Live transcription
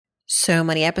So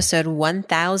Money episode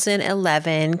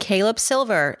 1011, Caleb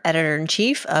Silver,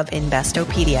 editor-in-chief of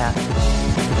Investopedia.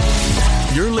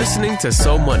 You're listening to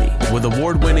So Money with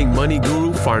award-winning money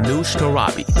guru Farnoosh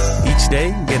Torabi. Each day,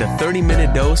 get a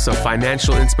 30-minute dose of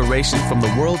financial inspiration from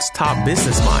the world's top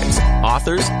business minds,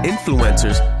 authors,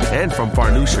 influencers, and from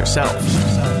Farnoosh herself.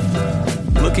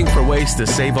 Looking for ways to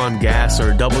save on gas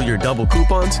or double your double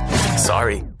coupons?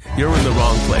 Sorry, you're in the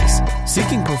wrong place.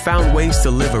 Seeking profound ways to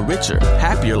live a richer,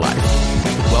 happier life.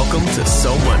 Welcome to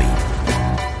So Money.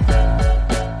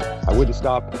 I wouldn't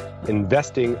stop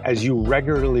investing as you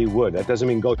regularly would. That doesn't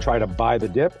mean go try to buy the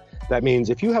dip. That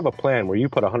means if you have a plan where you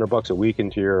put $100 a week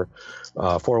into your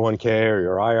 401k or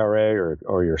your IRA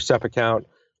or your SEP account,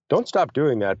 don't stop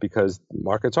doing that because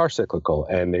markets are cyclical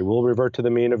and they will revert to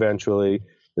the mean eventually.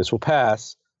 This will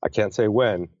pass. I can't say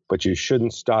when, but you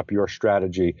shouldn't stop your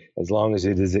strategy as long as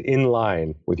it is in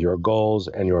line with your goals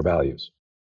and your values.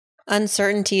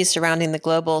 Uncertainties surrounding the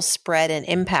global spread and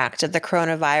impact of the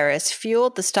coronavirus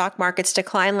fueled the stock market's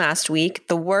decline last week,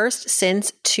 the worst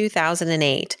since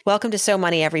 2008. Welcome to So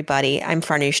Money, everybody. I'm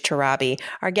Farnoosh Torabi.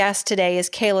 Our guest today is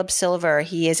Caleb Silver.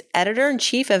 He is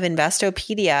editor-in-chief of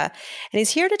Investopedia, and he's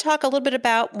here to talk a little bit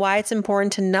about why it's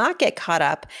important to not get caught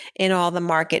up in all the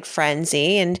market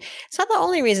frenzy. And it's not the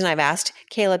only reason I've asked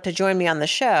Caleb to join me on the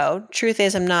show. Truth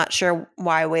is, I'm not sure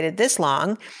why I waited this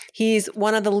long. He's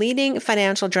one of the leading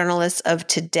financial journalists of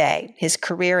today. His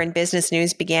career in business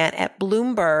news began at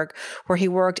Bloomberg, where he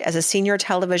worked as a senior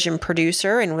television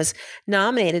producer and was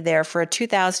nominated there for a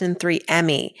 2003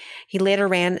 Emmy. He later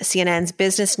ran CNN's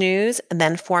Business News and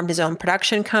then formed his own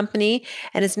production company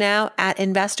and is now at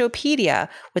Investopedia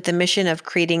with the mission of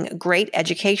creating great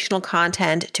educational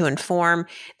content to inform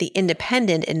the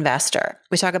independent investor.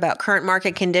 We talk about current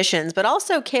market conditions, but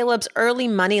also Caleb's early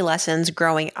money lessons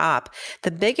growing up,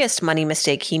 the biggest money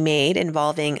mistake he made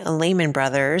involving Lehman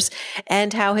Brothers,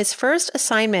 and how his first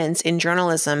assignments in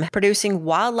journalism producing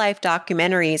wildlife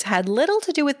documentaries had little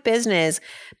to do with business,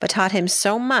 but taught him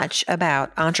so much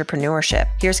about entrepreneurship.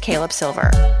 Here's Caleb Silver.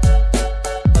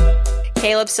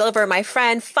 Caleb Silver, my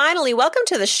friend, finally, welcome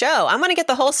to the show. I'm going to get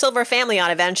the whole Silver family on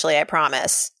eventually, I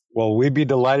promise. Well, we'd be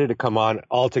delighted to come on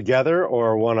all together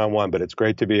or one-on-one, but it's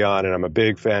great to be on, and I'm a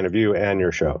big fan of you and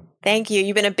your show. Thank you.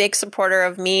 You've been a big supporter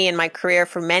of me and my career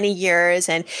for many years,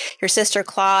 and your sister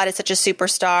Claude is such a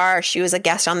superstar. She was a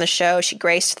guest on the show. She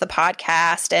graced the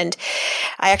podcast, and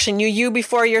I actually knew you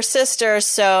before your sister,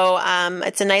 so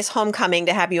it's a nice homecoming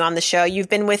to have you on the show. You've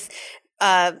been with,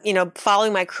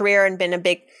 following my career and been a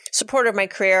big supporter of my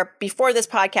career before this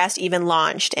podcast even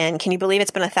launched, and can you believe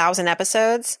it's been 1,000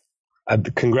 episodes?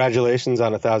 Congratulations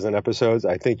on 1,000 episodes.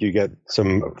 I think you get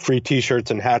some free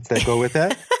T-shirts and hats that go with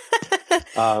that.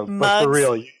 But for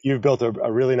real, you've built a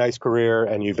really nice career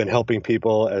and you've been helping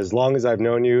people as long as I've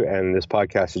known you. And this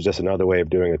podcast is just another way of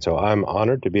doing it. So I'm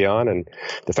honored to be on. And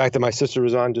the fact that my sister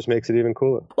was on just makes it even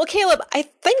cooler. Well, Caleb,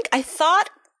 I thought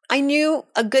I knew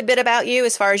a good bit about you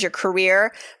as far as your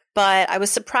career, but I was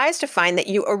surprised to find that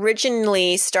you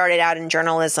originally started out in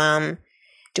journalism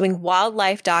doing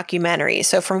wildlife documentaries.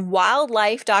 So from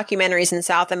wildlife documentaries in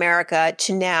South America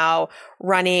to now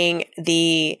running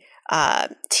the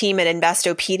team at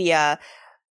Investopedia,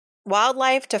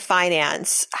 wildlife to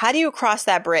finance. How do you cross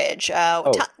that bridge?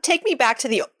 Take me back to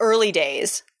the early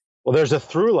days. Well, there's a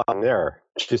through line there.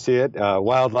 Did you see it?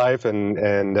 Wildlife and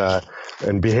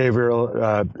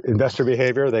behavioral investor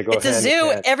behavior. They go. It's a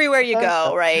zoo everywhere you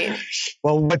go, right?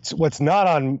 Well, what's not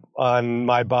on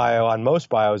my bio, on most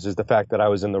bios, is the fact that I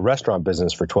was in the restaurant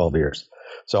business for 12 years.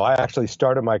 So I actually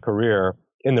started my career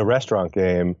in the restaurant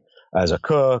game as a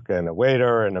cook and a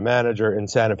waiter and a manager in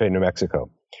Santa Fe, New Mexico.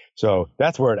 So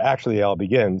that's where it actually all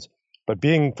begins. But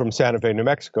being from Santa Fe, New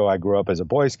Mexico, I grew up as a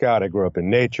Boy Scout. I grew up in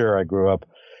nature. I grew up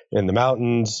in the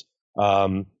mountains.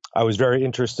 I was very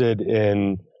interested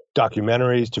in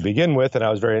documentaries to begin with, and I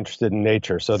was very interested in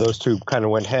nature. So those two kind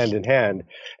of went hand in hand.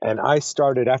 And I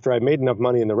started, after I made enough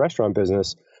money in the restaurant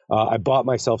business, I bought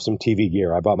myself some TV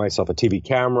gear. I bought myself a TV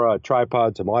camera, a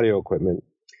tripod, some audio equipment.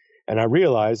 And I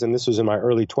realized, and this was in my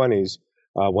early 20s,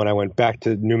 when I went back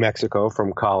to New Mexico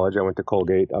from college, I went to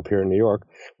Colgate up here in New York.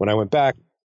 When I went back,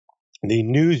 the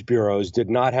news bureaus did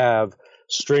not have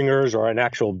stringers or an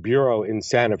actual bureau in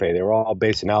Santa Fe. They were all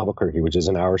based in Albuquerque, which is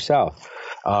an hour south.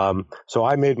 So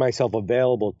I made myself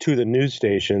available to the news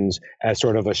stations as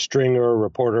sort of a stringer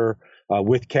reporter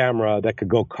with camera that could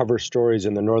go cover stories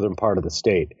in the northern part of the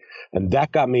state. And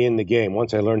that got me in the game.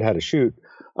 Once I learned how to shoot,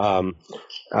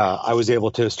 I was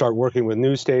able to start working with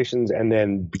news stations, and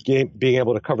then being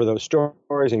able to cover those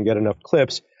stories and get enough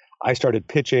clips. I started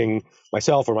pitching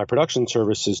myself or my production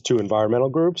services to environmental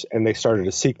groups, and they started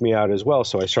to seek me out as well.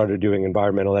 So I started doing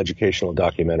environmental educational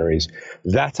documentaries.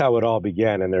 That's how it all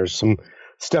began. And there's some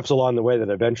steps along the way that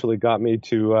eventually got me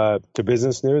to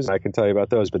business news. I can tell you about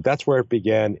those, but that's where it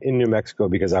began in New Mexico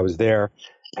because I was there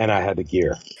and I had the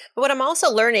gear. But what I'm also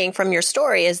learning from your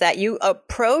story is that you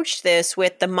approached this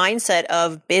with the mindset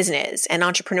of business and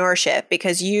entrepreneurship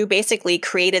because you basically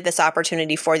created this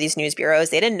opportunity for these news bureaus.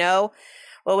 They didn't know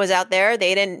what was out there.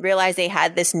 They didn't realize they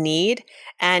had this need.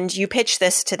 And you pitched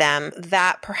this to them.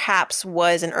 That perhaps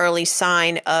was an early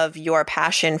sign of your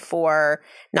passion for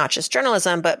not just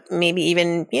journalism, but maybe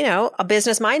even, a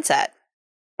business mindset.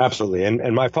 Absolutely.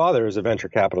 And my father is a venture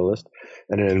capitalist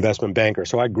and an investment banker.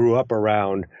 So I grew up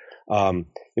around,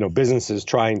 businesses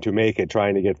trying to make it,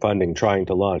 trying to get funding, trying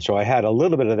to launch. So I had a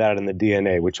little bit of that in the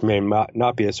DNA, which may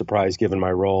not be a surprise given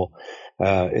my role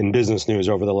in business news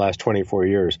over the last 24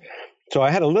 years. So I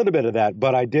had a little bit of that,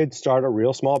 but I did start a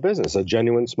real small business, a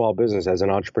genuine small business as an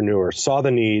entrepreneur, saw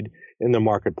the need in the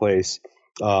marketplace,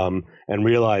 and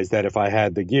realized that if I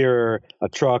had the gear, a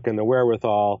truck, and the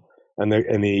wherewithal, and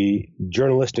the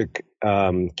journalistic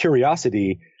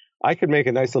curiosity, I could make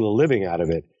a nice little living out of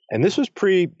it. And this was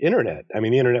pre-internet. I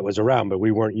mean, the internet was around, but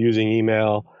we weren't using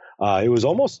email. It was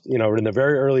almost, in the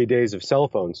very early days of cell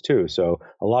phones too. So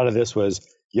a lot of this was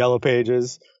Yellow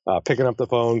Pages, picking up the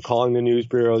phone, calling the news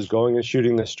bureaus, going and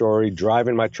shooting the story,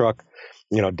 driving my truck,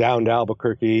 down to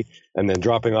Albuquerque, and then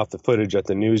dropping off the footage at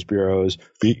the news bureaus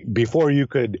before you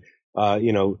could,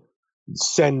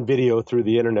 send video through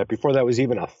the internet. Before that was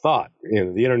even a thought.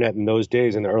 The internet in those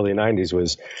days in the early 90s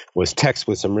was text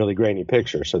with some really grainy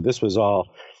pictures. So this was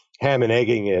all ham and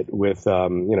egging it with,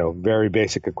 very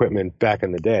basic equipment back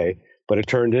in the day. But it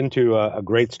turned into a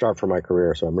great start for my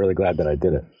career. So I'm really glad that I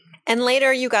did it. And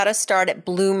later you got to start at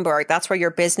Bloomberg. That's where your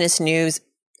business news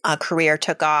career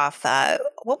took off.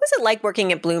 What was it like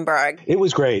working at Bloomberg? It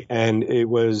was great. And it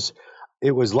was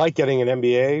like getting an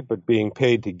MBA, but being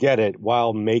paid to get it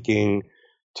while making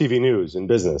TV news and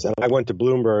business. And I went to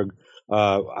Bloomberg.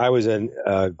 I was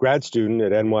a grad student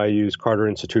at NYU's Carter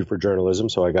Institute for Journalism.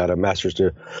 So I got a Master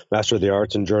of the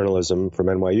Arts in Journalism from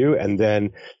NYU. And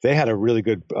then they had a really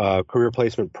good career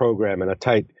placement program and a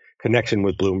tight connection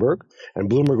with Bloomberg. And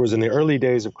Bloomberg was in the early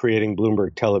days of creating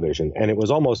Bloomberg Television. And it was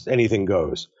almost anything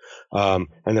goes. And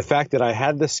the fact that I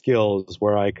had the skills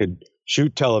where I could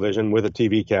shoot television with a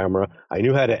TV camera, I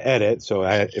knew how to edit. So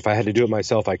if I had to do it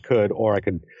myself, I could, or I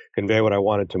could convey what I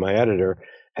wanted to my editor.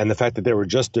 And the fact that they were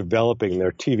just developing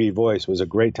their TV voice was a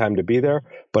great time to be there,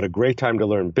 but a great time to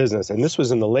learn business. And this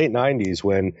was in the late 90s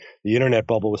when the internet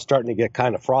bubble was starting to get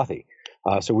kind of frothy.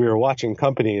 So we were watching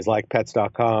companies like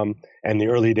Pets.com and the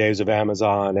early days of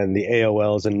Amazon and the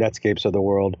AOLs and Netscapes of the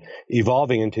world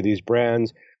evolving into these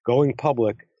brands, going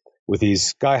public with these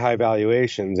sky-high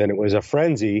valuations. And it was a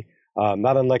frenzy,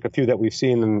 not unlike a few that we've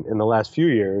seen in the last few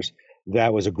years.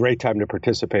 That was a great time to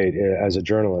participate as a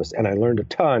journalist. And I learned a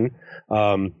ton.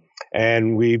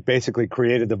 And we basically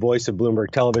created the voice of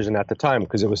Bloomberg Television at the time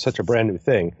because it was such a brand new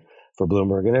thing for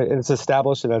Bloomberg. And it's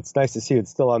established, and it's nice to see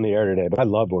it's still on the air today. But I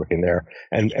loved working there.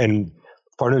 And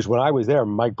Farnoosh, when I was there,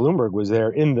 Mike Bloomberg was there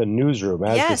in the newsroom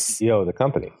as the CEO of the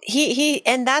company.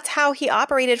 And that's how he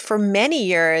operated for many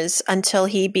years until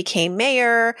he became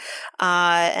mayor.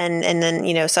 And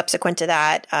then, subsequent to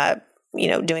that,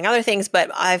 doing other things. But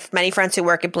I have many friends who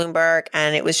work at Bloomberg,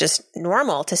 and it was just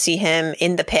normal to see him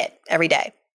in the pit every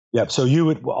day. Yeah. So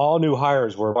all new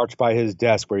hires were marched by his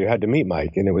desk where you had to meet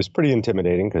Mike. And it was pretty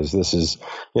intimidating because this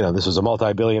was a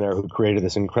multi-billionaire who created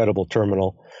this incredible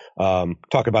terminal.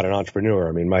 Talk about an entrepreneur.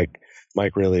 I mean, Mike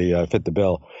really fit the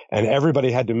bill. And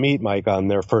everybody had to meet Mike on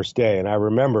their first day. And I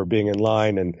remember being in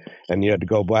line and you had to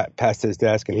go past his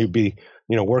desk and he'd be,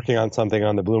 working on something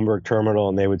on the Bloomberg terminal.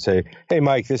 And they would say, "Hey,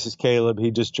 Mike, this is Caleb.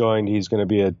 He just joined. He's going to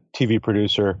be a TV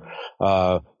producer,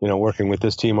 working with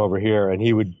this team over here." And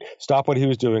he would stop what he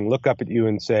was doing, look up at you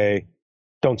and say,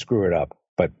 "Don't screw it up,"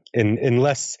 but in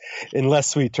less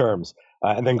sweet terms,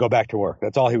 and then go back to work.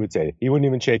 That's all he would say. He wouldn't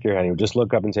even shake your hand. He would just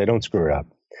look up and say, "Don't screw it up,"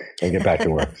 and get back to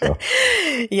work. So,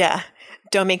 yeah.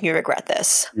 Don't make me regret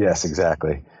this. Yes,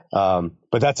 exactly.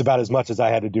 But that's about as much as I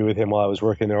had to do with him while I was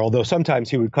working there. Although sometimes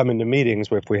he would come into meetings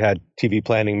if we had TV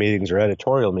planning meetings or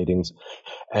editorial meetings.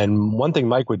 And one thing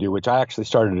Mike would do, which I actually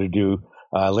started to do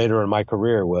later in my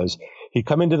career, was he'd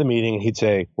come into the meeting and he'd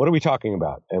say, "What are we talking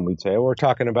about?" And we'd say, "Oh, we're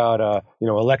talking about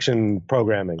election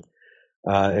programming."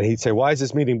 And he'd say, "Why is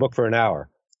this meeting booked for an hour?"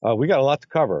 "We got a lot to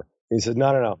cover." He said,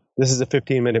 no. This is a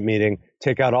 15-minute meeting.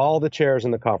 Take out all the chairs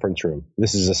in the conference room.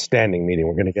 This is a standing meeting.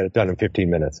 We're going to get it done in 15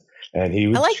 minutes. And he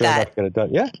would sure enough get it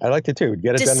done. Yeah, I liked it too. We'd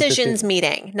get it done in 15 Decisions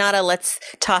meeting, not a let's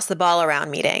toss the ball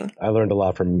around meeting. I learned a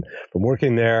lot from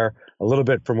working there, a little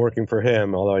bit from working for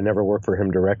him, although I never worked for him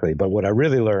directly. But what I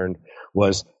really learned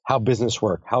was how business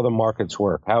work, how the markets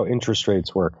work, how interest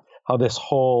rates work, how this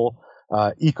whole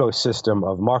ecosystem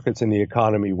of markets in the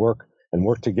economy work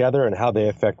together and how they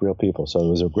affect real people. So it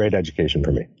was a great education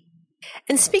for me.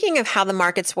 And speaking of how the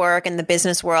markets work in the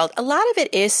business world, a lot of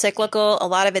it is cyclical. A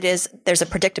lot of it is there's a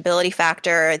predictability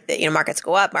factor that, markets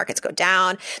go up, markets go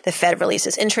down. The Fed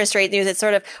releases interest rate news. It's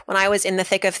sort of, when I was in the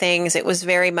thick of things, it was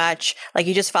very much like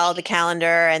you just followed the calendar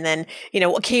and then,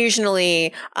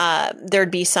 occasionally there'd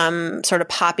be some sort of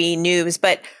poppy news.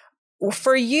 But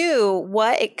for you,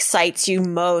 what excites you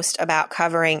most about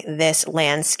covering this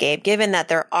landscape, given that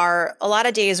there are a lot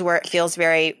of days where it feels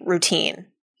very routine?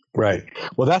 Right.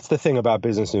 Well, that's the thing about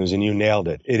business news, and you nailed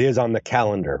it. It is on the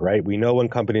calendar, right? We know when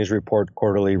companies report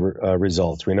quarterly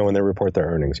results. We know when they report their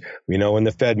earnings. We know when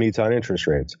the Fed meets on interest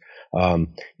rates.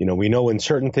 We know when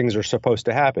certain things are supposed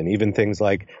to happen, even things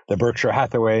like the Berkshire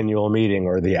Hathaway annual meeting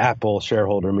or the Apple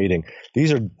shareholder meeting.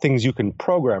 These are things you can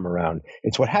program around.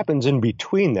 It's what happens in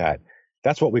between that.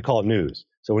 That's what we call news.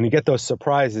 So when you get those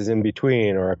surprises in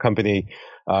between, or a company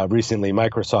recently,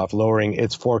 Microsoft, lowering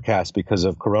its forecast because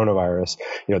of coronavirus,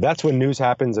 that's when news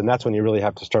happens, and that's when you really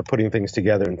have to start putting things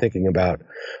together and thinking about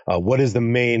what is the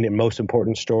main and most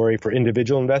important story for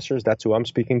individual investors. That's who I'm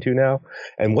speaking to now,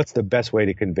 and what's the best way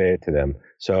to convey it to them.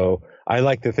 So I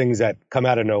like the things that come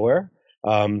out of nowhere.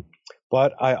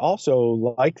 But I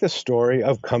also like the story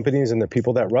of companies and the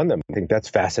people that run them. I think that's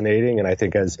fascinating. And I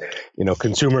think as,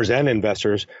 consumers and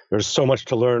investors, there's so much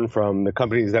to learn from the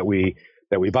companies that we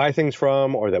buy things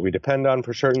from or that we depend on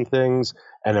for certain things,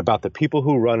 and about the people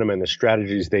who run them and the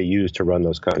strategies they use to run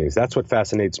those companies. That's what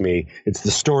fascinates me. It's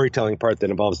the storytelling part that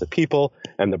involves the people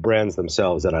and the brands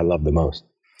themselves that I love the most.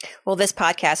 Well, this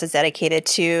podcast is dedicated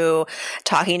to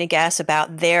talking to guests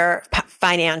about their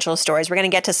financial stories. We're going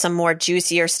to get to some more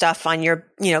juicier stuff on your,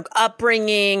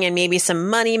 upbringing and maybe some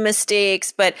money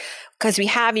mistakes, but because we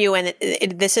have you, and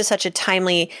this is such a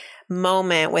timely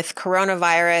moment with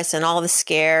coronavirus and all the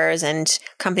scares and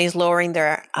companies lowering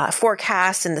their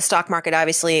forecasts and the stock market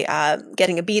obviously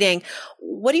getting a beating.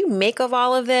 What do you make of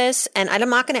all of this? And I'm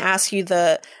not going to ask you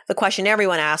the question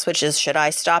everyone asks, which is, should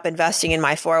I stop investing in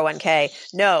my 401k?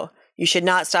 No, you should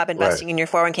not stop investing in your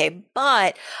 401k.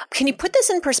 But can you put this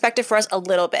in perspective for us a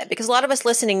little bit? Because a lot of us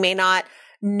listening may not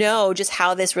know just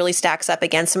how this really stacks up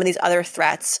against some of these other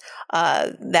threats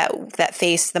that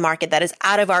face the market that is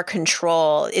out of our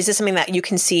control. Is this something that you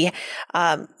can see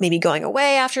maybe going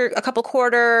away after a couple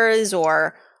quarters,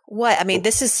 or what? I mean,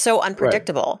 this is so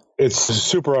unpredictable. Right. It's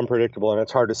super unpredictable, and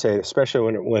it's hard to say,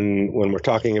 especially when we're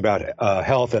talking about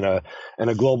health and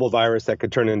a global virus that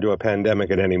could turn into a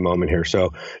pandemic at any moment here.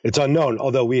 So it's unknown,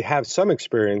 although we have some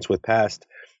experience with past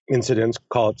incidents,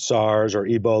 call it SARS or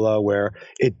Ebola, where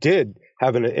it did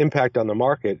have an impact on the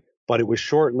market, but it was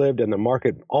short-lived, and the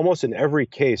market, almost in every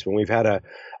case when we've had a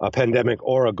pandemic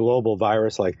or a global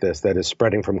virus like this that is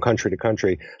spreading from country to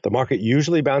country, the market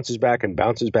usually bounces back and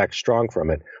bounces back strong from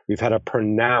it. We've had a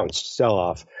pronounced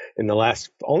sell-off in the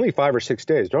last only 5 or 6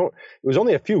 days. It was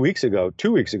only a few weeks ago,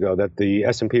 2 weeks ago, that the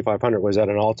S&P 500 was at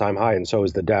an all-time high, and so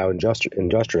is the Dow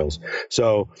Industrials.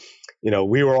 So,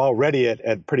 we were already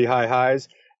at pretty high highs,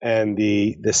 and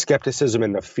the skepticism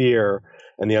and the fear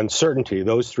and the uncertainty,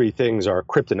 those three things are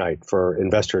kryptonite for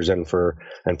investors and for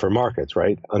markets,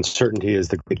 right? Uncertainty is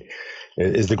the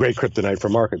great kryptonite for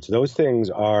markets. Those things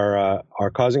are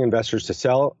causing investors to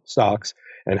sell stocks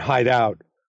and hide out,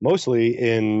 mostly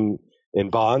in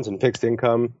bonds and fixed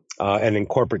income and in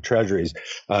corporate treasuries,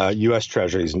 U.S.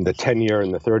 treasuries, and the 10-year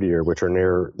and the 30-year, which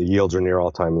the yields are near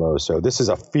all-time lows. So this is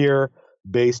a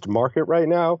fear-based market right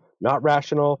now, not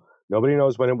rational. Nobody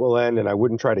knows when it will end, and I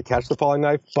wouldn't try to catch the falling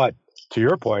knife. But to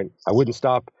your point, I wouldn't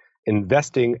stop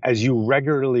investing as you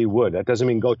regularly would. That doesn't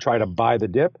mean go try to buy the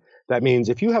dip. That means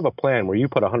if you have a plan where you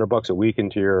put $100 a week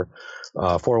into your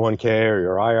 401k or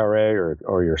your IRA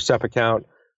or your SEP account,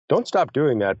 don't stop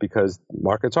doing that, because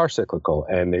markets are cyclical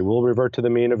and they will revert to the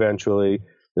mean eventually.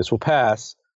 This will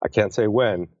pass. I can't say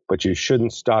when, but you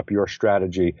shouldn't stop your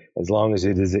strategy as long as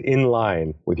it is in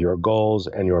line with your goals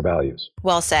and your values.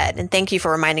 Well said. And thank you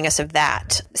for reminding us of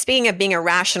that. Speaking of being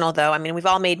irrational, though, I mean, we've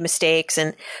all made mistakes,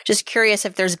 and just curious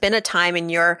if there's been a time in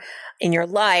your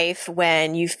life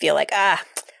when you feel like,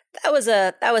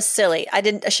 that was silly.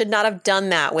 I should not have done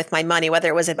that with my money, whether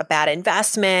it was a bad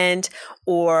investment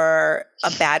or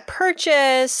a bad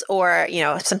purchase, or,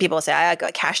 some people say I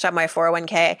got cashed out my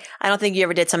 401k. I don't think you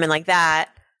ever did something like that.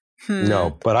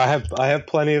 No, but I have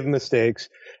plenty of mistakes,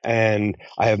 and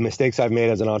I have mistakes I've made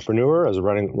as an entrepreneur, as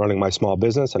running my small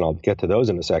business, and I'll get to those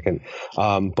in a second.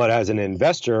 But as an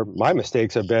investor, my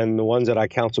mistakes have been the ones that I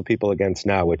counsel people against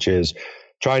now, which is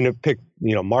trying to pick,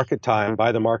 market time,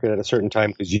 buy the market at a certain time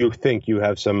because you think you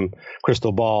have some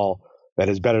crystal ball that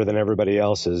is better than everybody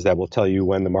else's that will tell you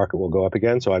when the market will go up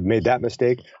again. So I've made that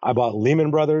mistake. I bought Lehman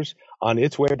Brothers on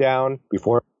its way down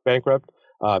before it went bankrupt.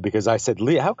 Because I said,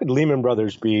 how could Lehman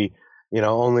Brothers be,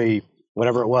 only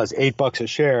whatever it was, $8 a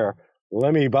share?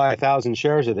 Let me buy 1,000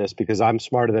 shares of this because I'm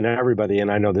smarter than everybody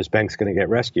and I know this bank's going to get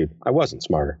rescued. I wasn't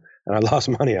smarter, and I lost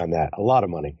money on that, a lot of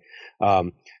money.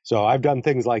 So I've done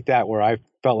things like that where I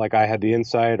felt like I had the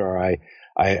insight, or I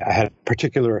had a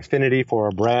particular affinity for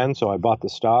a brand, so I bought the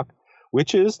stock,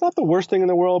 which is not the worst thing in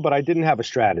the world, but I didn't have a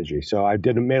strategy. So I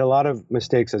made a lot of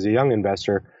mistakes as a young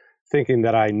investor, thinking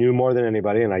that I knew more than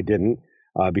anybody, and I didn't.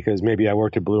 Because maybe I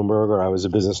worked at Bloomberg or I was a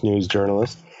business news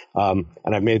journalist. And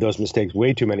I've made those mistakes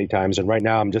way too many times. And right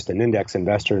now I'm just an index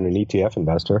investor and an ETF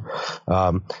investor.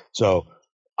 So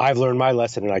I've learned my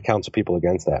lesson, and I counsel people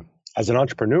against that. As an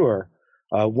entrepreneur,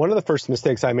 one of the first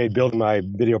mistakes I made building my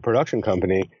video production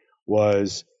company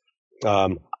was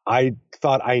I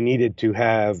thought I needed to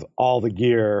have all the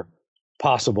gear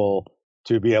possible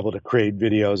to be able to create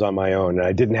videos on my own. And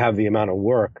I didn't have the amount of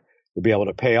work to be able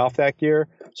to pay off that gear.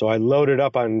 So I loaded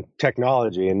up on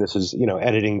technology, and this is,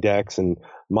 editing decks and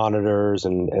monitors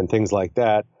and things like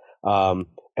that. And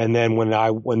then when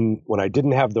I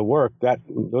didn't have the work,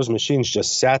 those machines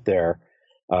just sat there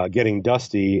getting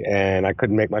dusty, and I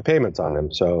couldn't make my payments on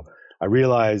them. So I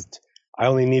realized I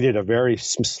only needed a very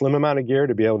slim amount of gear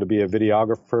to be able to be a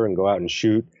videographer and go out and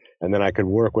shoot. And then I could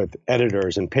work with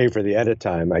editors and pay for the edit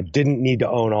time. I didn't need to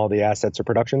own all the assets of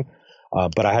production.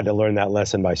 But I had to learn that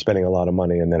lesson by spending a lot of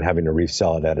money and then having to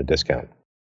resell it at a discount.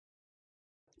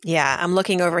 Yeah, I'm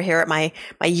looking over here at my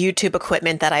YouTube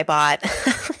equipment that I bought,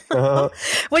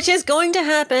 which is going to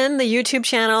happen. The YouTube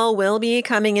channel will be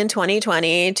coming in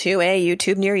 2020 to a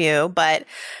YouTube near you. But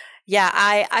yeah,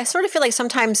 I sort of feel like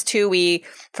sometimes too,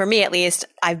 for me at least,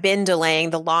 I've been delaying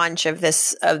the launch of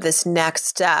this next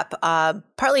step,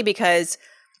 partly because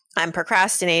I'm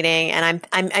procrastinating and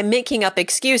I'm making up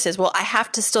excuses. Well, I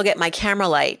have to still get my camera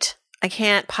light. I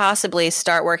can't possibly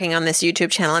start working on this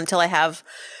YouTube channel until I have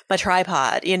my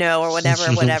tripod, or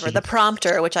whatever, the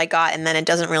prompter, which I got, and then it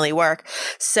doesn't really work.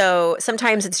 So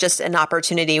sometimes it's just an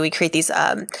opportunity. We create these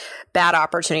bad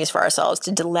opportunities for ourselves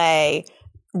to delay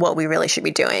what we really should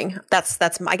be doing. That's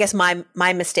I guess my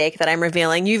mistake that I'm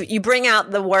revealing. You bring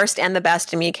out the worst and the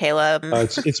best in me, Caleb.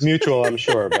 It's mutual, I'm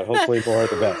sure, but hopefully more of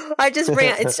the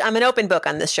best. I'm an open book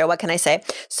on this show. What can I say?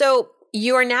 So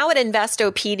you are now at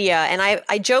Investopedia, and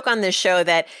I joke on this show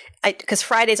that because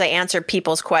Fridays I answer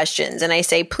people's questions, and I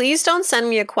say, please don't send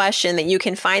me a question that you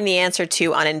can find the answer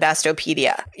to on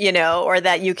Investopedia, or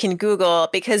that you can Google,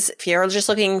 because if you're just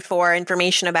looking for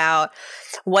information about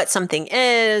what something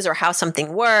is or how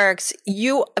something works,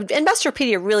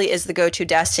 Investopedia really is the go-to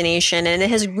destination, and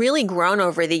it has really grown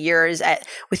over the years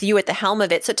with you at the helm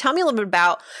of it. So tell me a little bit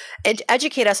about,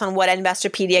 educate us on what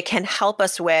Investopedia can help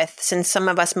us with, since some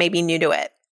of us may be new to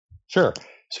it. Sure.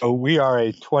 So we are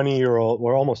a 20-year-old,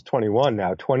 we're almost 21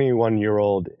 now,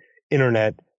 21-year-old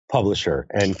internet publisher.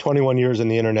 And 21 years in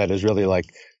the internet is really like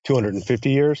 250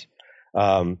 years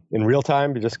in real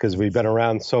time, just because we've been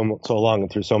around so long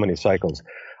and through so many cycles.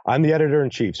 I'm the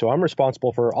editor-in-chief, so I'm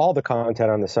responsible for all the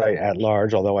content on the site at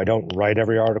large, although I don't write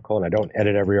every article and I don't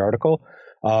edit every article.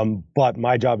 But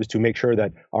my job is to make sure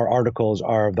that our articles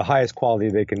are of the highest quality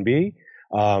they can be.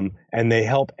 And they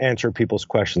help answer people's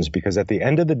questions, because at the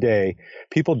end of the day,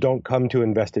 people don't come to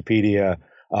Investopedia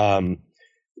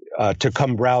to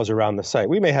come browse around the site.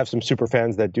 We may have some super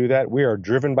fans that do that. We are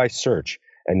driven by search,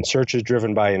 and search is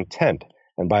driven by intent.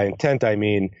 And by intent, I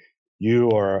mean you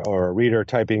or a reader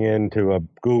typing into a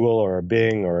Google or a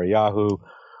Bing or a Yahoo,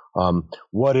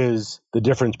 what is the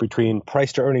difference between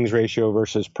price to earnings ratio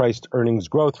versus price to earnings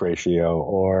growth ratio,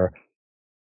 or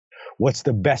what's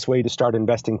the best way to start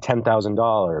investing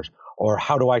 $10,000? Or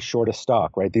how do I short a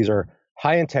stock, right? These are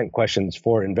high intent questions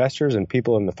for investors and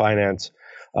people in the finance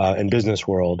and business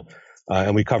world.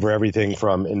 And we cover everything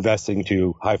from investing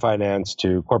to high finance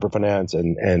to corporate finance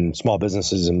and small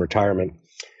businesses and retirement.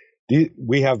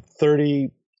 We have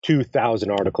 32,000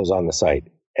 articles on the site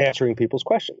answering people's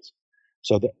questions.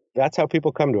 So that's how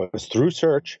people come to us, through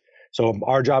search. So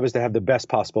our job is to have the best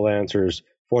possible answers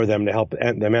for them to help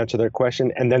them answer their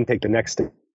question, and then take the next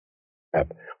step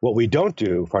What we don't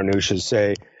do, Farnoosh, is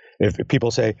say, if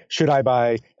people say, should I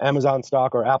buy Amazon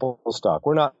stock or Apple stock?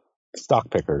 We're not stock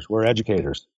pickers. We're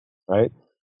educators, right?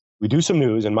 We do some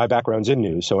news, and my background's in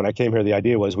news. So when I came here, the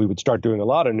idea was we would start doing a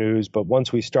lot of news. But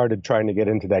once we started trying to get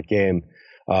into that game,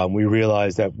 we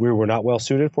realized that we were not well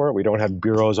suited for it. We don't have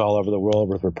bureaus all over the world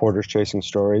with reporters chasing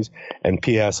stories. And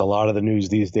P.S., a lot of the news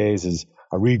these days is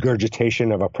a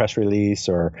regurgitation of a press release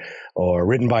or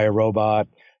written by a robot.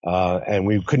 And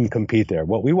we couldn't compete there.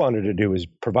 What we wanted to do is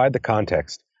provide the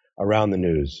context around the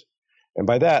news. And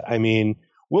by that, I mean,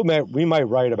 we might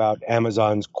write about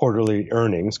Amazon's quarterly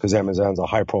earnings because Amazon's a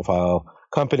high profile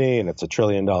company and it's $1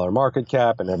 trillion market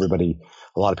cap and a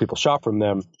lot of people shop from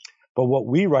them. But what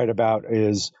we write about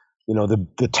is,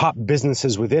 the top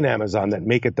businesses within Amazon that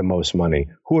make it the most money.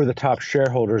 Who are the top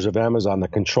shareholders of Amazon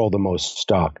that control the most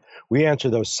stock? We answer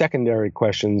those secondary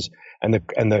questions and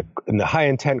the high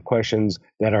intent questions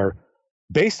that are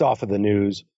based off of the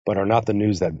news, but are not the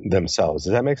news themselves.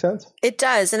 Does that make sense? It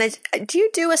does. And do you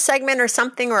do a segment or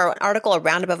something or an article, a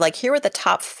roundup of like, here are the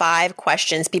top 5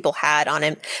 questions people had on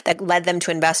him that led them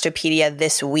to Investopedia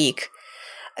this week?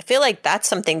 I feel like that's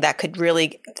something that could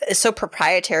really is so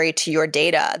proprietary to your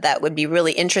data that would be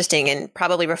really interesting and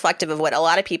probably reflective of what a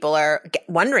lot of people are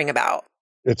wondering about.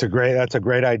 That's a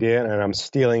great idea, and I'm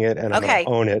stealing it, and I'm going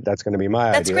to own it. That's going to be my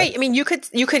idea. That's great. I mean, you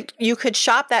could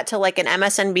shop that to like an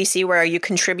MSNBC where you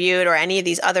contribute, or any of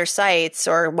these other sites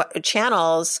or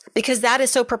channels, because that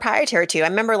is so proprietary to you. I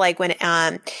remember like when,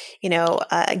 I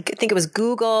think it was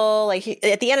Google. Like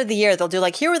at the end of the year, they'll do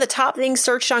like, here are the top things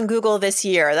searched on Google this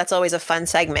year. That's always a fun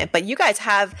segment. But you guys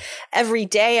have every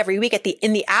day, every week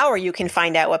in the hour, you can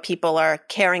find out what people are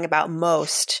caring about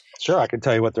most. Sure, I can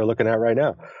tell you what they're looking at right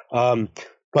now.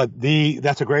 But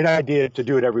that's a great idea to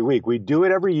do it every week. We do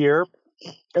it every year,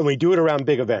 and we do it around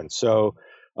big events. So,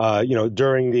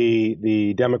 during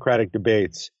the Democratic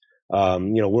debates,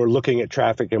 we're looking at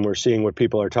traffic and we're seeing what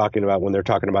people are talking about when they're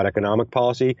talking about economic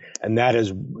policy, and that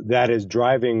is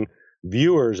driving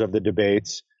viewers of the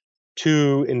debates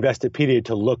to Investopedia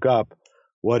to look up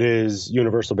what is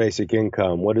universal basic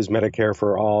income, what does Medicare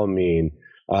for all mean.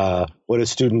 What is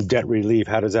student debt relief?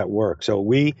 How does that work? So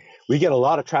we get a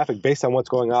lot of traffic based on what's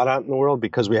going on out in the world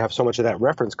because we have so much of that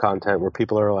reference content where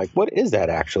people are like, what is that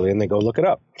actually? And they go look it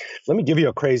up. Let me give you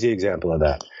a crazy example of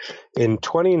that. In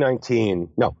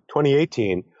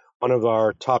 2018, one of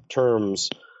our top terms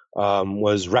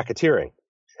was racketeering.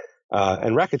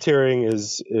 And racketeering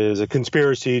is a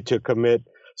conspiracy to commit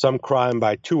some crime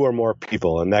by 2 or more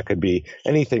people, and that could be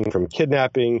anything from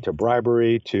kidnapping to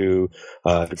bribery to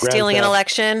stealing an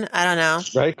election. I don't know.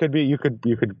 Right? Could be. You could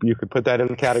put that in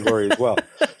the category as well.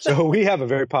 So we have a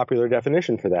very popular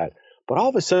definition for that. But all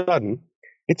of a sudden,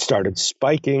 it started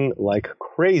spiking like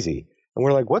crazy, and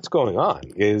we're like, "What's going on?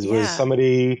 Was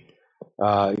somebody,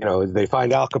 they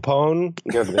find Al Capone?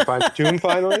 Did they find the tomb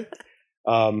finally?"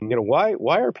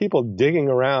 Why are people digging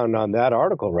around on that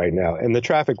article right now? And the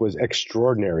traffic was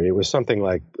extraordinary. It was something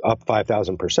like up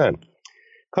 5,000%.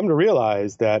 Come to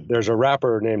realize that there's a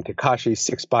rapper named Tekashi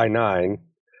 6ix9ine,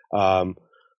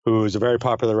 who's a very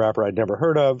popular rapper I'd never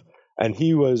heard of, and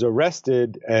he was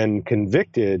arrested and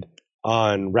convicted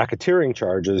on racketeering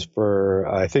charges for,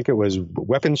 I think it was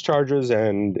weapons charges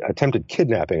and attempted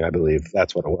kidnapping, I believe.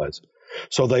 That's what it was.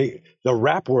 So the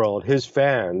rap world, his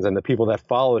fans and the people that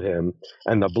followed him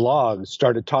and the blogs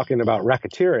started talking about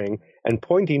racketeering and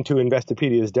pointing to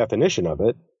Investopedia's definition of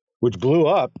it, which blew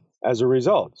up as a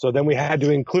result. So then we had to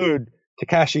include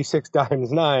Tekashi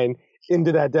 6ix9ine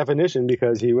into that definition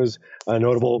because he was a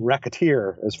notable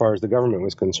racketeer as far as the government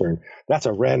was concerned. That's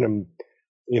a random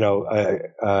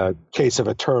case of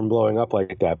a term blowing up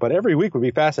like that. But every week would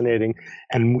be fascinating.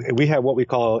 And we have what we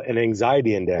call an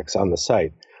anxiety index on the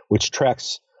site, which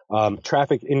tracks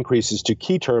traffic increases to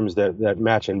key terms that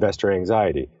match investor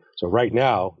anxiety. So right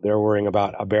now, they're worrying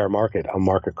about a bear market, a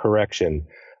market correction,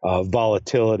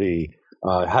 volatility,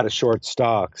 how to short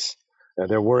stocks.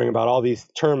 They're worrying about all these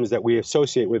terms that we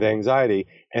associate with anxiety.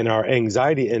 And our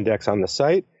anxiety index on the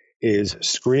site is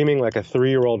screaming like a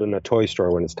 3-year-old in a toy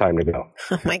store when it's time to go.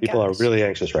 Oh my gosh. People are really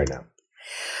anxious right now.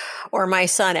 Or my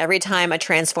son, every time a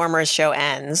Transformers show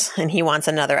ends and he wants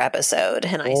another episode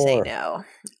and I say no.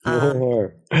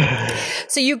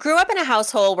 So you grew up in a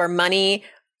household where money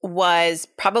was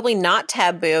probably not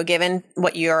taboo given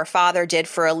what your father did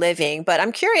for a living. But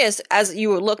I'm curious, as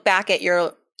you look back at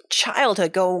your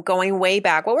childhood, going way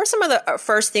back, what were some of the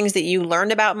first things that you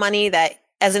learned about money that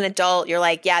as an adult, you're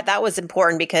like, yeah, that was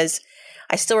important because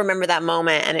I still remember that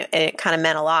moment and it kind of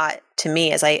meant a lot to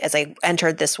me as I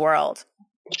entered this world?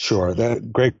 Sure.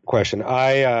 Great question.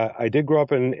 I did grow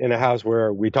up in a house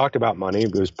where we talked about money.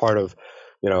 It was part of,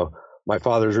 my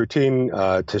father's routine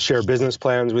to share business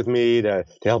plans with me, to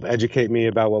help educate me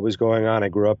about what was going on. I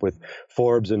grew up with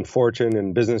Forbes and Fortune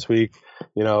and Business Week,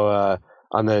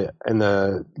 in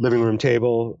the living room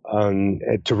table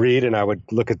to read, and I would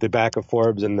look at the back of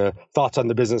Forbes and the thoughts on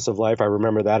the business of life. I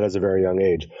remember that as a very young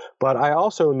age. But I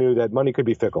also knew that money could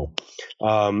be fickle.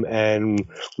 And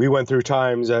we went through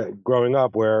times growing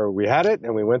up where we had it,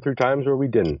 and we went through times where we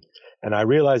didn't. And I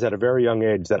realized at a very young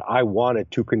age that I wanted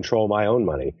to control my own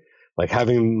money. Like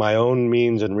having my own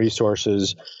means and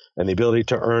resources and the ability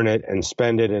to earn it and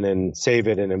spend it and then save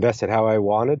it and invest it how I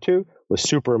wanted to was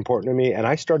super important to me. And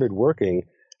I started working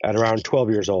at around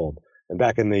 12 years old. And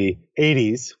back in the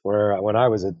 80s, when I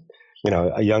was a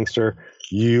youngster,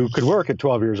 you could work at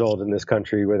 12 years old in this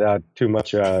country without too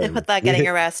much without getting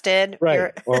arrested,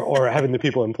 right? or having the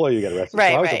people employ you get arrested.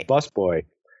 Right, so I was a busboy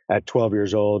at 12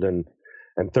 years old, and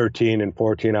 13 and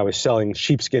 14, I was selling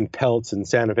sheepskin pelts in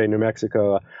Santa Fe, New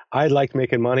Mexico. I liked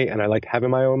making money, and I liked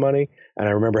having my own money. And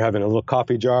I remember having a little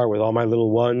coffee jar with all my little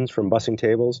ones from bussing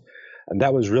tables. And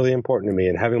that was really important to me.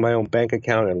 And having my own bank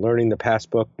account and learning the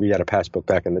passbook. We had a passbook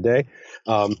back in the day.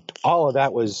 All of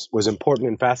that was important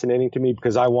and fascinating to me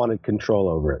because I wanted control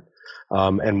over it.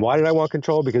 And why did I want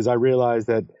control? Because I realized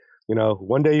that,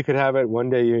 one day you could have it, one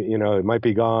day, it might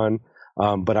be gone.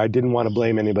 But I didn't want to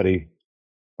blame anybody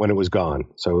when it was gone.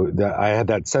 So I had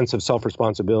that sense of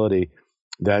self-responsibility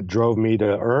that drove me to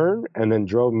earn and then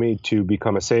drove me to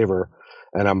become a saver.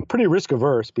 And I'm pretty risk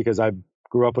averse because I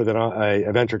grew up with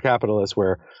a venture capitalist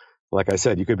where, like I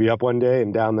said, you could be up one day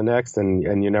and down the next,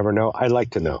 and you never know. I like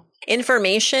to know.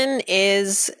 Information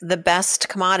is the best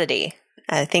commodity.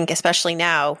 I think especially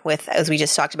now with, as we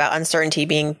just talked about, uncertainty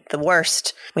being the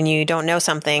worst. When you don't know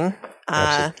something,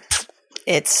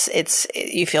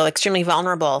 you feel extremely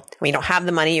vulnerable. When you don't have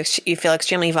the money, you feel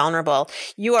extremely vulnerable.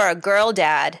 You are a girl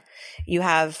dad. You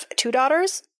have two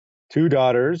daughters? Two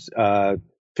daughters,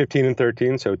 15 and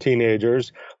 13, so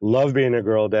teenagers. Love being a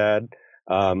girl dad.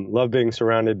 Love being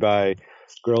surrounded by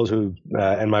girls who,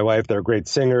 and my wife, they're great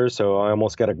singers. So I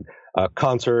almost get a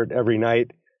concert every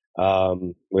night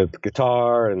with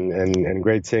guitar and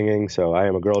great singing. So I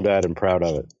am a girl dad and proud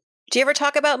of it. Do you ever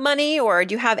talk about money, or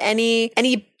do you have any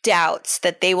doubts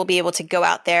that they will be able to go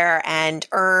out there and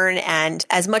earn and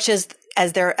as much as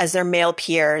their male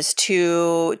peers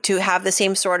to have the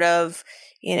same sort of,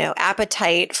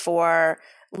 appetite for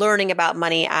learning about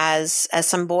money as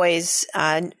some boys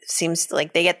seems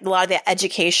like they get a lot of the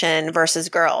education versus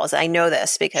girls. I know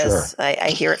this because sure.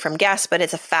 I hear it from guests, but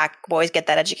it's a fact. Boys get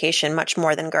that education much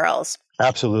more than girls.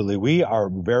 Absolutely. We are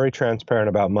very transparent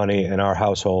about money in our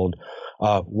household.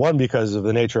 One, because of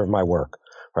the nature of my work.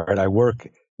 Right? I work,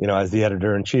 as the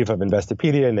editor-in-chief of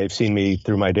Investopedia, and they've seen me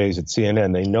through my days at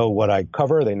CNN. They know what I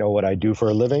cover. They know what I do for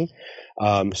a living.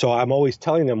 So I'm always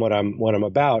telling them what I'm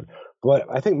about. But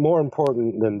I think more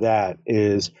important than that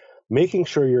is making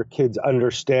sure your kids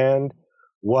understand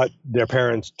what their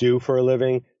parents do for a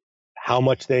living, how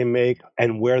much they make,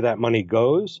 and where that money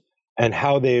goes, and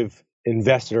how they've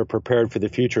invested or prepared for the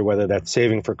future, whether that's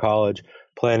saving for college,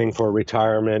 planning for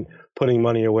retirement, putting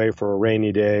money away for a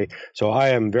rainy day. So I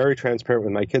am very transparent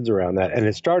with my kids around that. And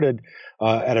it started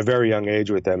at a very young age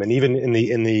with them. And even in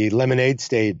the lemonade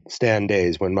stand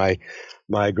days, when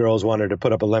my girls wanted to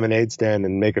put up a lemonade stand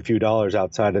and make a few dollars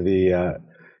outside of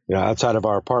outside of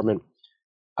our apartment,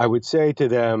 I would say to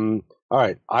them, all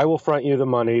right, I will front you the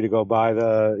money to go buy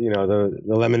the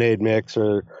lemonade mix,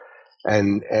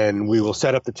 and we will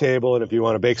set up the table. And if you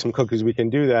want to bake some cookies, we can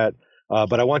do that.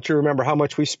 But I want you to remember how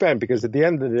much we spent, because at the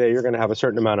end of the day, you're going to have a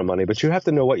certain amount of money, but you have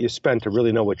to know what you spent to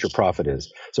really know what your profit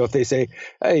is. So if they say,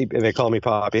 hey, and they call me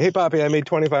Poppy, hey, Poppy, I made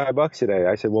 $25 today.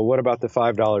 I said, well, what about the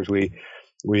 $5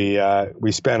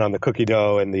 we spent on the cookie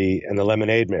dough and the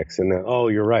lemonade mix? And oh,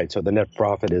 you're right. So the net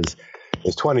profit is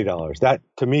 $20. That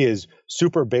to me is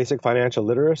super basic financial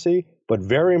literacy, but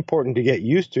very important to get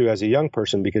used to as a young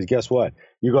person, because guess what?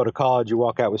 You go to college, you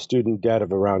walk out with student debt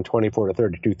of around $24,000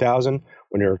 to $32,000.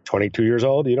 When you're 22 years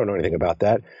old, you don't know anything about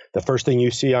that. The first thing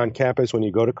you see on campus when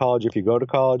you go to college, if you go to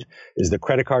college, is the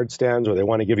credit card stands where they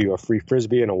want to give you a free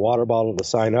Frisbee and a water bottle to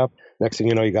sign up. Next thing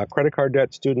you know, you got credit card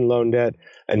debt, student loan debt,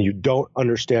 and you don't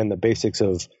understand the basics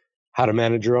of how to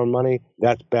manage your own money.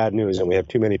 That's bad news, and we have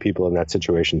too many people in that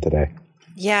situation today.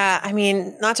 Yeah, I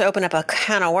mean, not to open up a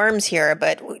can of worms here,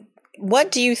 but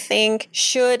what do you think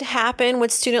should happen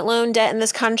with student loan debt in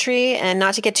this country? And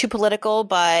not to get too political,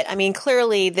 but I mean,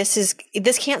 clearly this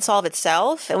can't solve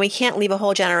itself, and we can't leave a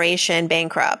whole generation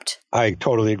bankrupt. I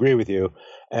totally agree with you.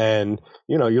 And,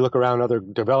 you look around other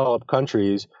developed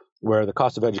countries where the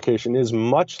cost of education is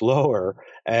much lower,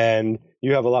 and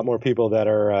you have a lot more people that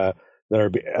are,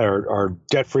 are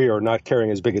debt free or not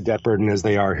carrying as big a debt burden as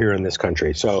they are here in this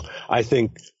country. So I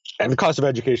think, and the cost of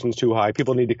education is too high.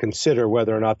 People need to consider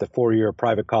whether or not the 4-year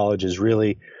private college is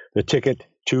really the ticket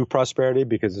to prosperity,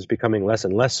 because it's becoming less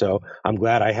and less so. I'm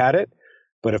glad I had it,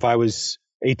 but if I was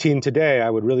 18 today, I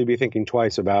would really be thinking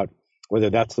twice about whether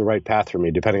that's the right path for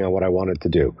me, depending on what I wanted to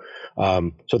do.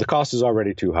 So the cost is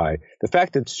already too high. The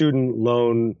fact that student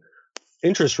loan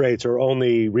interest rates are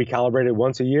only recalibrated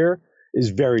once a year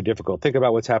is very difficult. Think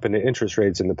about what's happened to interest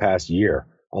rates in the past year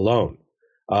alone.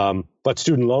 But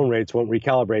student loan rates won't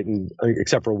recalibrate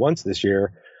except for once this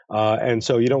year. And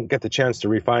so you don't get the chance to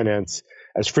refinance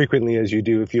as frequently as you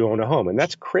do if you own a home. And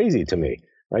that's crazy to me,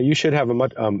 right? You should have a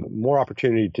much more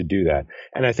opportunity to do that.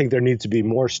 And I think there needs to be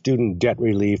more student debt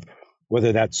relief,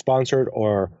 whether that's sponsored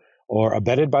or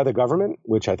abetted by the government,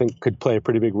 which I think could play a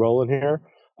pretty big role in here,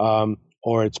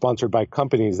 or it's sponsored by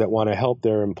companies that want to help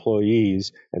their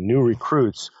employees and new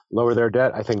recruits lower their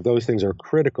debt. I think those things are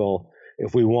critical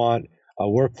if we want a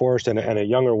workforce and a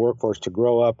younger workforce to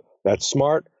grow up that's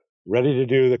smart, ready to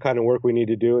do the kind of work we need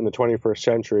to do in the 21st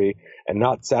century, and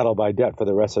not saddled by debt for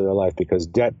the rest of their life, because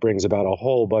debt brings about a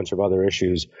whole bunch of other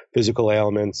issues, physical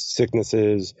ailments,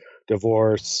 sicknesses,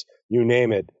 divorce, you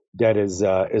name it. Debt is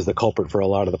the culprit for a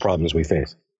lot of the problems we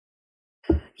face.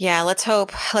 Yeah, let's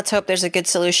hope there's a good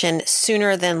solution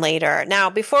sooner than later. Now,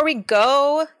 before we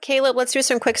go, Caleb, let's do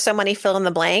some quick So Money fill in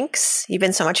the blanks. You've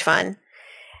been so much fun.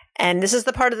 And this is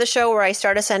the part of the show where I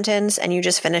start a sentence and you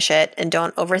just finish it, and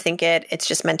don't overthink it. It's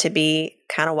just meant to be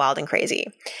kind of wild and crazy.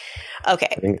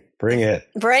 Okay. Bring it.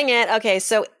 Bring it. Okay.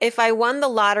 So if I won the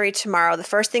lottery tomorrow, the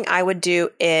first thing I would do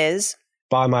is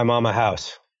buy my mom a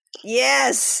house.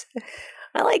 Yes.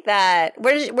 I like that.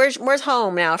 Where's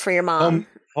home now for your mom?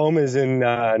 Home is in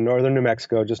northern New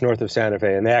Mexico, just north of Santa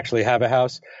Fe, and they actually have a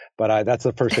house. But that's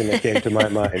the first thing that came to my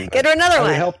mind. Get her another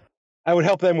one. I would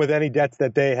help them with any debts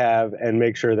that they have, and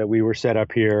make sure that we were set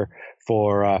up here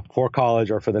for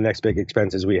college or for the next big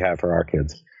expenses we have for our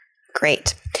kids.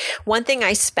 Great. One thing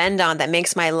I spend on that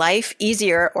makes my life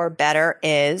easier or better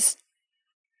is?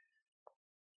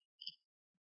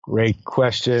 Great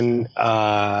question.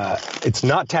 It's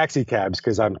not taxi cabs,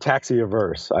 because I'm taxi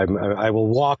averse. I will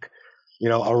walk,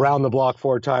 around the block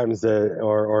 4 times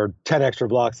or 10 extra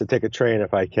blocks to take a train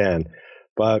if I can.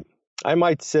 But I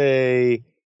might say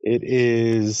it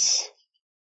is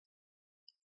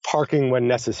parking when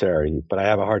necessary, but I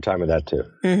have a hard time with that too.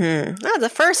 Mm-hmm. Oh, the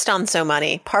first on So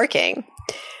Money, parking.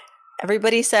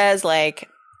 Everybody says like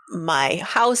my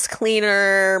house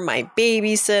cleaner, my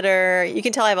babysitter. You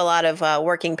can tell I have a lot of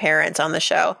working parents on the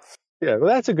show. Yeah,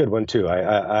 well, that's a good one too. But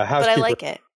I like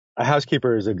it. A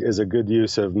housekeeper is a good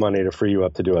use of money to free you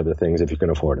up to do other things if you can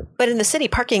afford it. But in the city,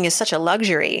 parking is such a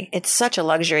luxury. It's such a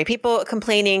luxury. People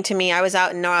complaining to me. I was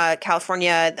out in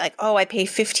California, like, oh, I pay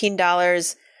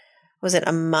 $15. Was it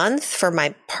a month for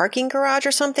my parking garage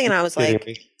or something? And I was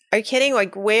like, are you kidding?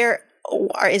 Like, where?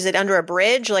 Is it under a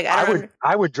bridge? Like,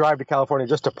 I would drive to California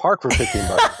just to park for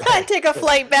 $15. I'd take a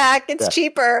flight back. It's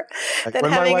cheaper. When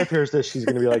my wife hears this, she's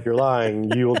going to be like, "You're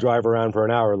lying. You will drive around for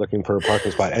an hour looking for a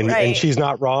parking spot," and she's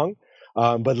not wrong.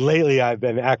 But lately, I've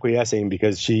been acquiescing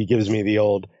because she gives me the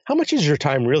old, "How much is your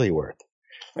time really worth?"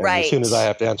 And as soon as I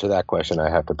have to answer that question,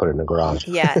 I have to put it in the garage.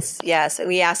 Yes.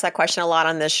 We ask that question a lot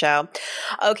on this show.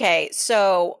 Okay.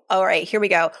 So, all right, here we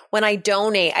go. When I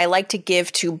donate, I like to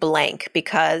give to blank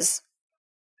because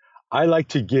I like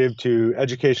to give to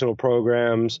educational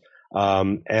programs,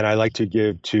 and I like to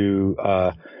give to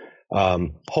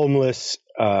homeless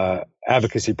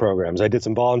advocacy programs. I did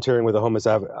some volunteering with a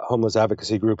homeless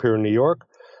advocacy group here in New York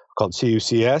called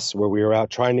CUCS, where we were out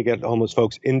trying to get homeless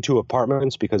folks into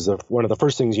apartments, because one of the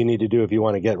first things you need to do if you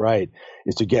want to get right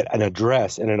is to get an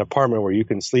address and an apartment where you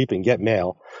can sleep and get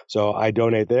mail. So I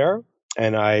donate there,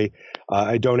 and I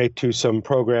donate to some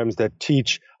programs that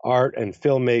teach art and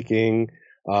filmmaking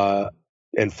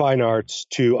and fine arts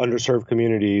to underserved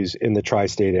communities in the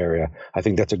tri-state area. I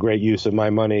think that's a great use of my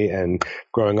money. And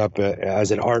growing up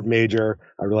as an art major,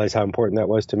 I realized how important that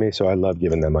was to me. So I love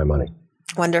giving them my money.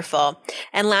 Wonderful.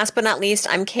 And last but not least,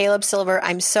 I'm Caleb Silver.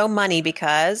 I'm So Money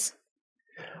because?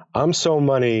 I'm So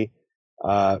Money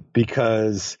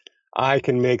because I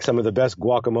can make some of the best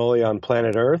guacamole on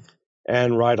planet Earth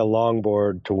and ride a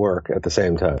longboard to work at the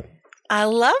same time. I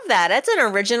love that. That's an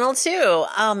original too.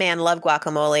 Oh man, love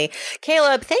guacamole.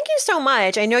 Caleb, thank you so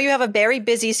much. I know you have a very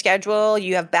busy schedule.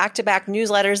 You have back-to-back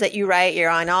newsletters that you write. You're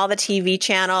on all the TV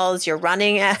channels. You're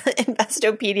running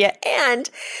Investopedia and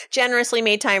generously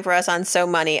made time for us on So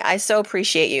Money. I so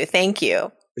appreciate you. Thank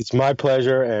you. It's my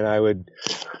pleasure, and I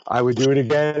would do it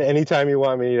again anytime you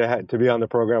want me to be on the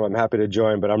program. I'm happy to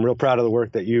join, but I'm real proud of the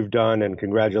work that you've done, and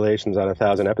congratulations on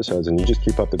 1,000 episodes. And you just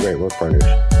keep up the great work,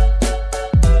 Farnoosh.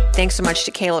 Thanks so much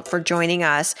to Caleb for joining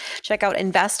us. Check out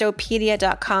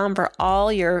Investopedia.com for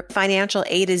all your financial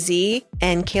A to Z.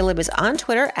 And Caleb is on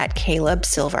Twitter at Caleb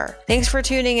Silver. Thanks for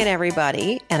tuning in,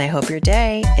 everybody. And I hope your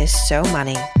day is so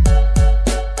money.